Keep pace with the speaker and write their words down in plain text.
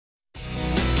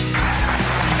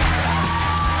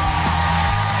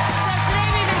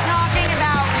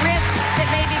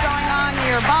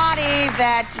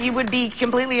that you would be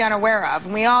completely unaware of.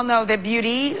 And we all know that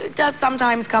beauty does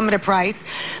sometimes come at a price,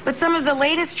 but some of the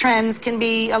latest trends can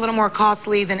be a little more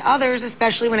costly than others,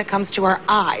 especially when it comes to our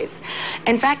eyes.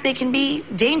 In fact, they can be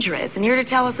dangerous. And here to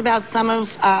tell us about some of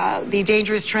the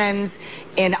dangerous trends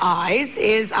in eyes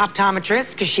is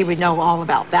optometrist, because she would know all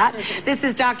about that. This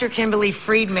is Dr. Kimberly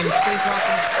Friedman. Please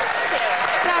welcome.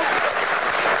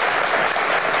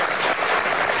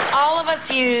 All of us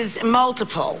use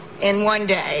multiple in one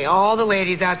day. All the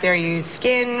ladies out there use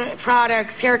skin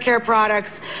products, hair care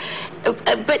products,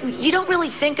 but you don't really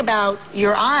think about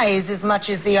your eyes as much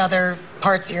as the other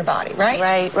parts of your body,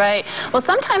 right? Right. Well,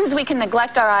 sometimes we can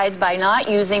neglect our eyes by not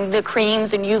using the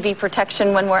creams and UV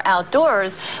protection when we're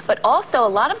outdoors, but also a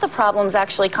lot of the problems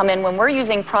actually come in when we're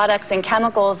using products and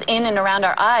chemicals in and around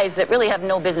our eyes that really have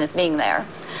no business being there.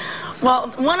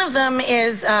 Well, one of them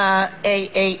is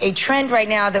a trend right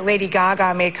now that Lady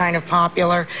Gaga made kind of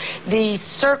popular, the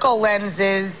circle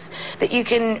lenses that you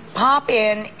can pop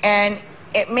in and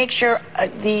it makes your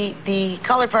the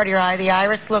colored part of your eye, the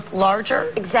iris, look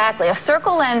larger? Exactly. A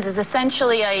circle lens is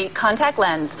essentially a contact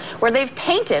lens where they've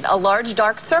painted a large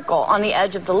dark circle on the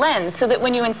edge of the lens so that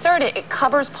when you insert it, it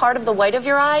covers part of the white of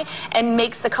your eye and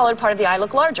makes the colored part of the eye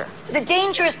look larger. The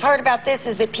dangerous part about this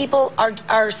is that people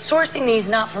are sourcing these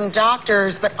not from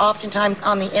doctors, but oftentimes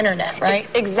on the internet, right?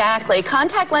 Exactly.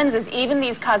 Contact lenses, even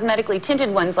these cosmetically tinted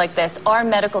ones like this, are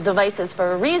medical devices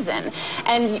for a reason.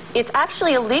 And it's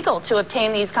actually illegal to obtain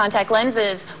these contact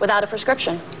lenses without a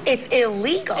prescription. It's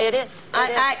illegal? It is.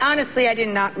 I honestly, I did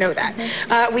not know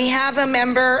that. We have a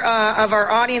member of our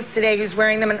audience today who's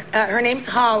wearing them. Her name's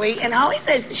Holly, and Holly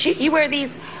says you wear these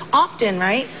often,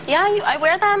 right? Yeah, I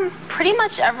wear them pretty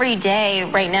much every day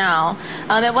right now.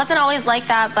 It wasn't always like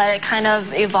that, but it kind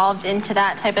of evolved into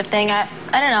that type of thing. I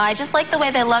don't know, I just like the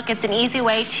way they look. It's an easy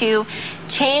way to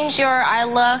change your eye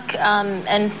look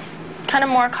and kind of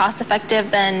more cost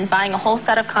effective than buying a whole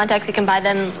set of contacts. You can buy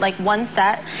them like one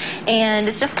set, and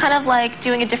it's just kind of like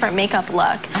doing a different makeup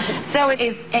look. So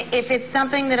if it's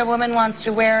something that a woman wants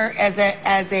to wear as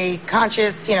a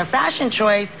conscious, fashion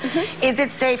choice, is it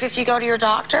safe if you go to your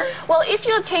doctor? Well, if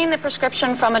you obtain the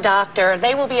prescription from a doctor,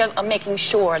 they will be making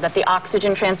sure that the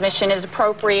oxygen transmission is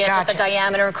appropriate, that the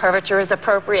diameter and curvature is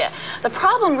appropriate. The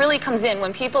problem really comes in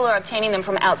when people are obtaining them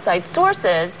from outside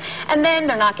sources, and then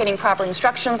they're not getting proper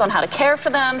instructions on how to care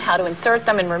for them, how to insert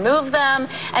them and remove them,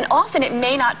 and often it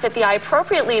may not fit the eye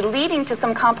appropriately, leading to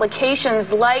some complications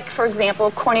like, for example,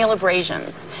 corneal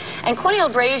abrasions. And corneal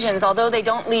abrasions, although they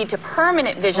don't lead to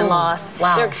permanent vision loss,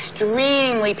 they're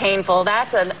extremely painful.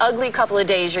 That's an ugly couple of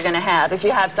days you're going to have if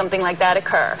you have something like that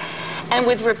occur. And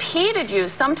with repeated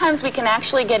use, sometimes we can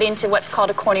actually get into what's called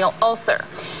a corneal ulcer.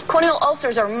 Corneal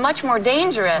ulcers are much more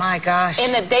dangerous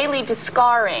in that they lead to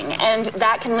scarring, and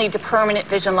that can lead to permanent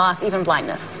vision loss, even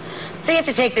blindness. So you have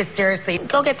to take this seriously.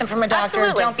 Go get them from a doctor.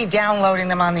 Absolutely. Don't be downloading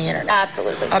them on the internet.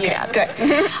 Absolutely. Okay, good.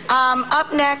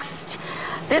 Up next,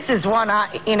 this is one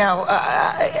I've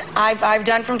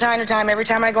done from time to time. Every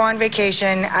time I go on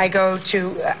vacation, I go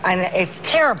to, and it's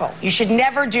terrible. You should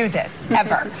never do this,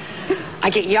 ever. I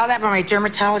get yelled at by my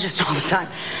dermatologist all the time.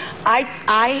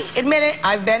 I admit it,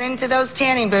 I've been into those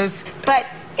tanning booths, but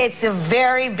it's a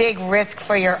very big risk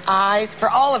for your eyes, for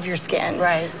all of your skin.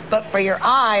 Right. But for your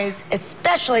eyes,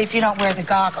 especially if you don't wear the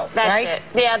goggles, right?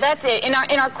 That's it. Yeah, that's it. In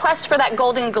our quest for that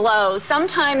golden glow,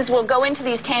 sometimes we'll go into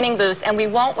these tanning booths and we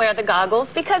won't wear the goggles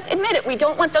because, admit it, we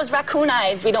don't want those raccoon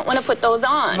eyes. We don't want to put those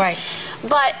on. Right.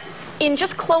 But in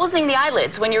just closing the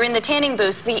eyelids when you're in the tanning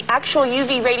booth, the actual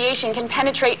UV radiation can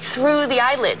penetrate through the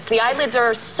eyelids. The eyelids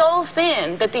are so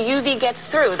thin that the UV gets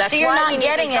through. That's so you're why not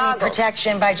getting any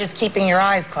protection by just keeping your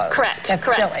eyes closed. Correct. That's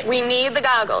silly. We need the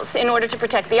goggles in order to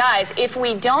protect the eyes. If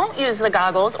we don't use the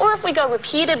goggles, or if we go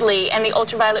repeatedly and the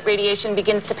ultraviolet radiation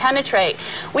begins to penetrate,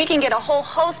 we can get a whole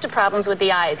host of problems with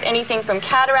the eyes. Anything from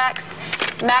cataracts,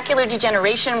 macular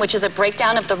degeneration, which is a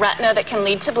breakdown of the retina that can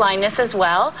lead to blindness as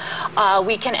well.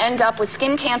 We can end up with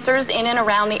skin cancers in and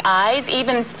around the eyes,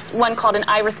 even one called an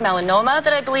iris melanoma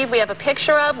that I believe we have a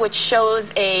picture of, which shows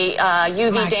a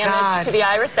UV damage to the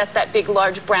iris. That's that big,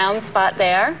 large brown spot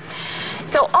there.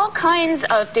 So all kinds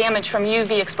of damage from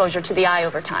UV exposure to the eye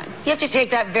over time. You have to take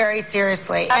that very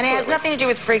seriously. Absolutely. And it has nothing to do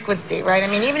with frequency, right? I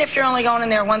mean, even if you're only going in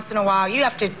there once in a while, you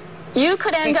have to... You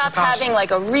could end up having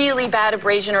like a really bad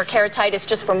abrasion or keratitis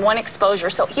just from one exposure.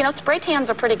 So, spray tans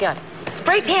are pretty good.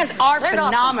 Spray tans are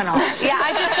phenomenal. Yeah,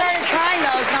 I just started trying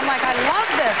those, and I'm like, I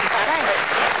love this.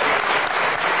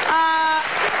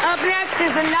 Up next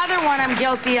is another one I'm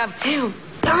guilty of, too.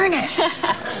 Darn it.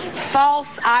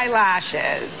 False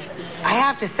eyelashes. I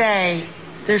have to say,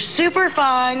 they're super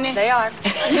fun. They are.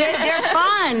 They're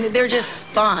fun. They're just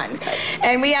fun.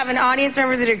 And we have an audience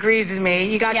member that agrees with me.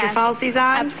 You got your falsies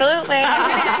on? Absolutely.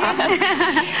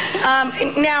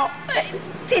 Now,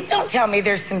 don't tell me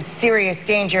there's some serious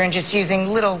danger in just using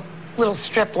little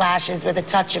strip lashes with a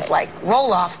touch of like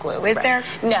roll-off glue, is there?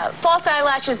 No. False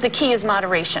eyelashes, the key is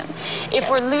moderation. If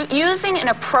we're using an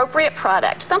appropriate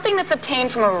product, something that's obtained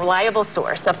from a reliable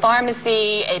source, a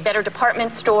pharmacy, a better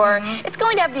department store, it's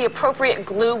going to have the appropriate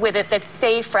glue with it that's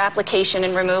safe for application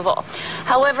and removal.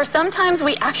 However, sometimes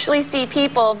we actually see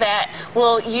people that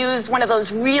will use one of those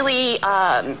really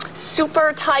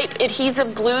super tight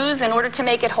adhesive glues in order to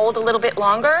make it hold a little bit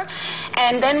longer.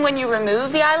 And then when you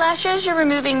remove the eyelashes, you're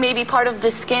removing maybe part of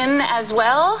the skin as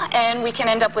well, and we can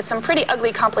end up with some pretty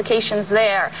ugly complications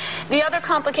there. The other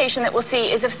complication that we'll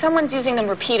see is if someone's using them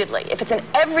repeatedly. If it's an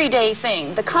everyday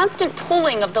thing, the constant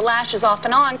pulling of the lashes off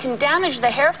and on can damage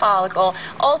the hair follicle,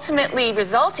 ultimately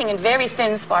resulting in very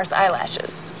thin, sparse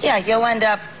eyelashes. Yeah, you'll end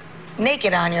up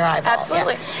naked on your eyeball.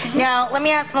 Absolutely. Yeah. Now, let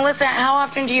me ask Melissa, how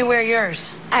often do you wear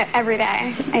yours? Every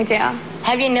day, I do.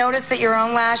 Have you noticed that your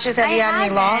own lashes, have you had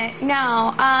any loss?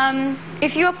 No.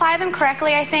 If you apply them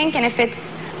correctly, I think, and if it's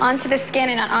onto the skin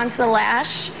and not onto the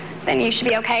lash, then you should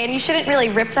be okay. And you shouldn't really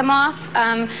rip them off.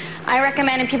 I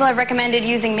recommend, and people have recommended,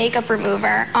 using makeup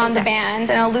remover on the band,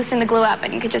 and it'll loosen the glue up,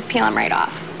 and you could just peel them right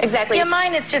off. Exactly. Yeah,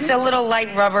 mine is just a little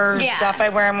light rubber stuff. I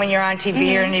wear them when you're on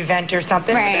TV or an event or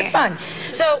something. Right. They're fun.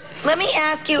 So let me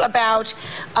ask you about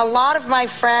a lot of my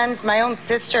friends. My own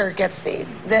sister gets these,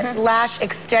 the lash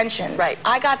extensions. Right.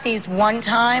 I got these one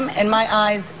time, and my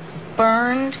eyes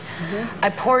burned. I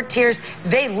poured tears.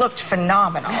 They looked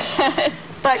phenomenal.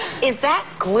 But is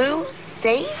that glue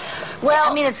safe? Well,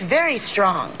 I mean, it's very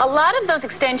strong. A lot of those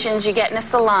extensions you get in a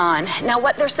salon. Now,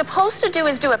 what they're supposed to do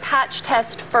is do a patch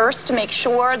test first to make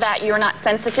sure that you're not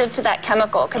sensitive to that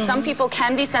chemical, because some people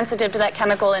can be sensitive to that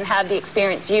chemical and have the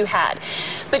experience you had.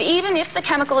 But even if the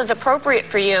chemical is appropriate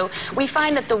for you, we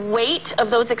find that the weight of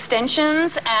those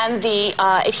extensions and the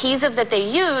adhesive that they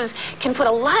use can put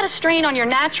a lot of strain on your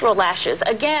natural lashes,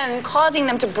 again, causing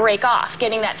them to break off,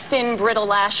 getting that thin, brittle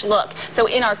lash look. So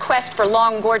in our quest for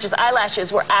long, gorgeous eyelashes,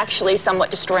 we're actually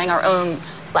somewhat destroying our own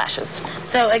lashes.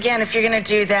 So again, if you're going to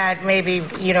do that, maybe,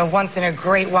 you know, once in a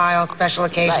great while, special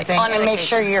occasion thing, and make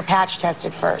sure you're patch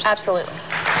tested first. Absolutely.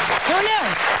 Who knew?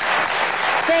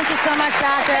 Thank you so much,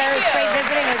 Doctor. It's great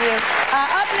visiting with you.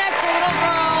 Up next, a little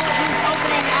girl who's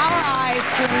opening our eyes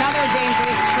to another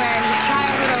dangerous trend,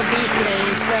 childhood obesity.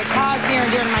 It's a cause near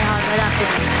and dear to my heart right after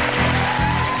this.